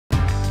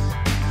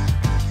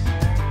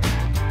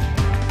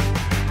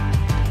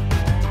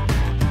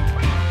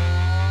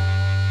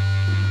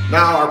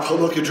Now our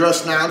public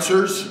address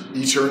announcers,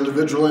 each are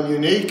individual and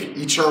unique,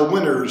 each are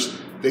winners.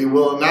 They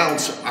will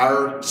announce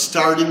our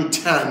starting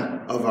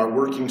 10 of our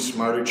Working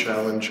Smarter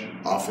Challenge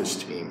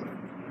office team.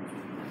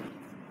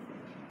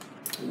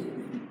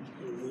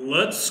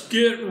 Let's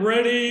get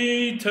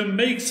ready to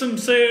make some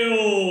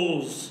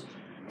sales.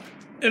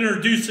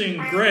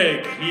 Introducing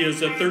Greg. He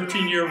is a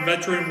 13-year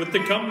veteran with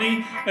the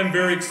company and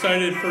very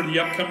excited for the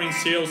upcoming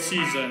sales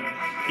season.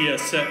 He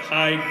has set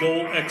high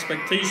goal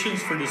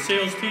expectations for the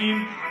sales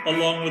team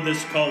along with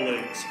his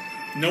colleagues.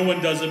 No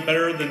one does it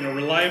better than a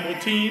reliable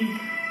team.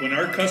 When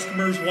our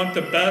customers want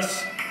the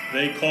best,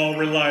 they call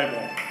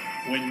Reliable.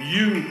 When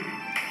you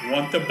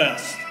want the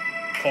best,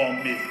 call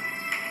me.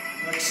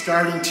 Next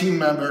starting team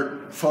member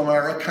from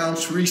our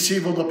accounts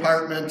receivable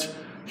department,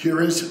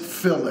 here is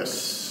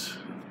Phyllis.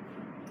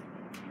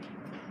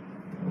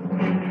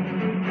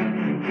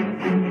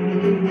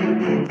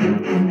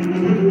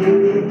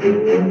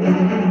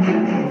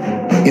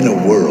 In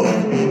a world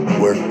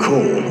where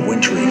cold,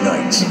 wintry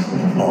nights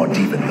haunt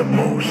even the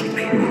most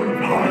pure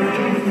of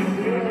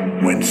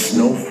heart, when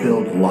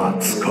snow-filled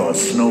lots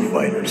cause snow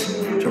fighters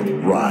to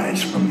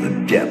rise from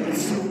the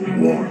depths of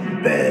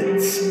warm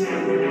beds,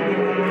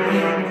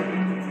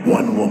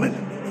 one woman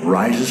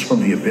rises from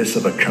the abyss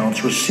of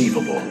accounts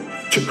receivable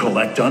to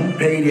collect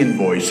unpaid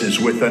invoices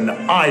with an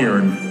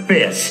iron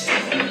fist.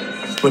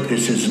 But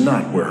this is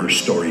not where her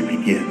story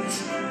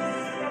begins.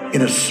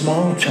 In a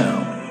small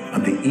town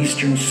on the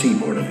eastern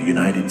seaboard of the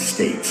United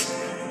States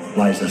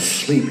lies a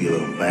sleepy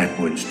little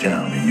backwoods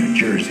town in New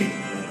Jersey,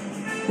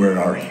 where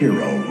our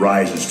hero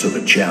rises to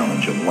the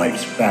challenge of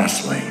life's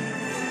fast lane,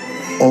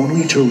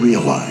 only to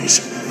realize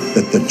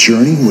that the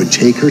journey would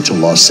take her to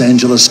Los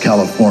Angeles,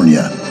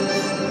 California,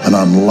 an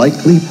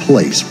unlikely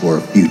place for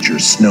a future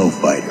snow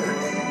fighter.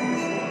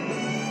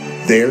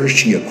 There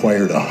she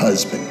acquired a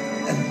husband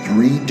and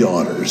 3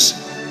 daughters.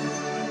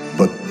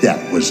 But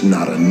that was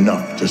not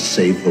enough to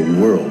save the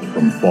world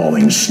from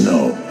falling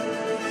snow.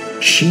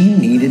 She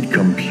needed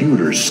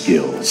computer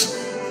skills.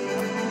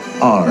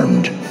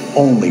 Armed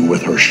only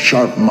with her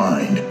sharp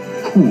mind,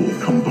 cool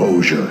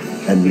composure,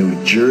 and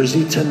New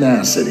Jersey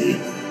tenacity,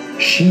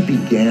 she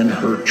began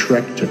her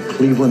trek to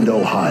Cleveland,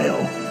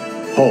 Ohio,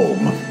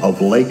 home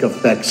of lake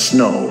effect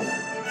snow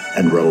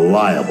and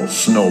reliable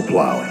snow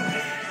plowing,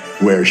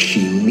 where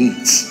she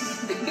meets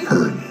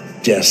her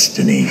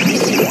destiny.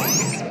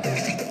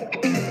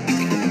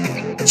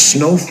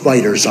 Snow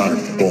fighters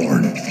aren't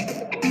born,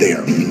 they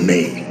are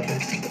made.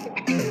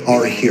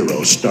 Our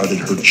hero started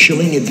her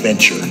chilling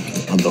adventure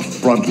on the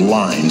front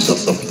lines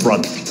of the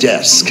front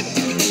desk,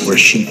 where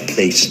she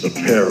faced the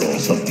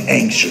perils of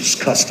anxious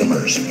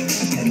customers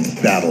and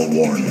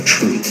battle-worn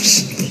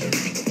troops.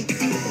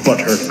 But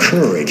her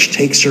courage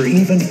takes her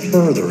even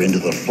further into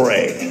the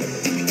fray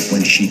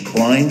when she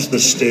climbs the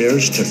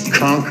stairs to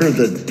conquer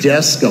the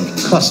desk of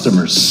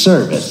customer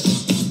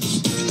service.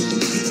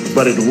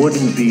 But it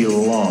wouldn't be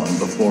long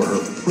before her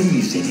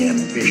freezing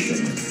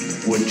ambition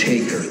would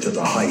take her to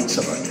the heights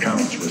of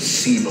accounts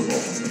receivable,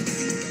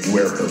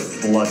 where her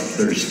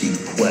bloodthirsty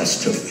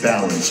quest to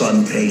balance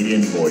unpaid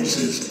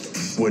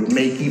invoices would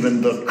make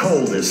even the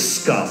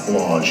coldest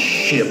scofflaws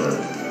shiver.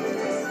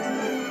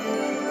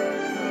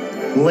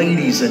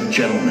 Ladies and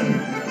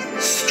gentlemen,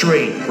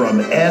 straight from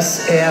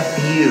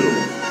SFU,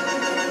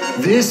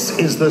 this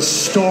is the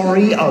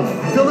story of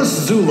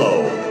Phyllis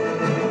Zulo,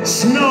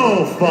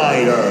 Snow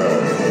Fighter.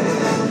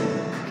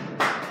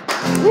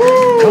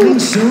 Coming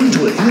soon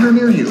to a theater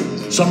near you.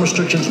 Some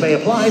restrictions may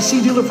apply.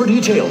 See dealer for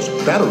details.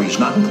 Batteries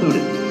not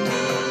included.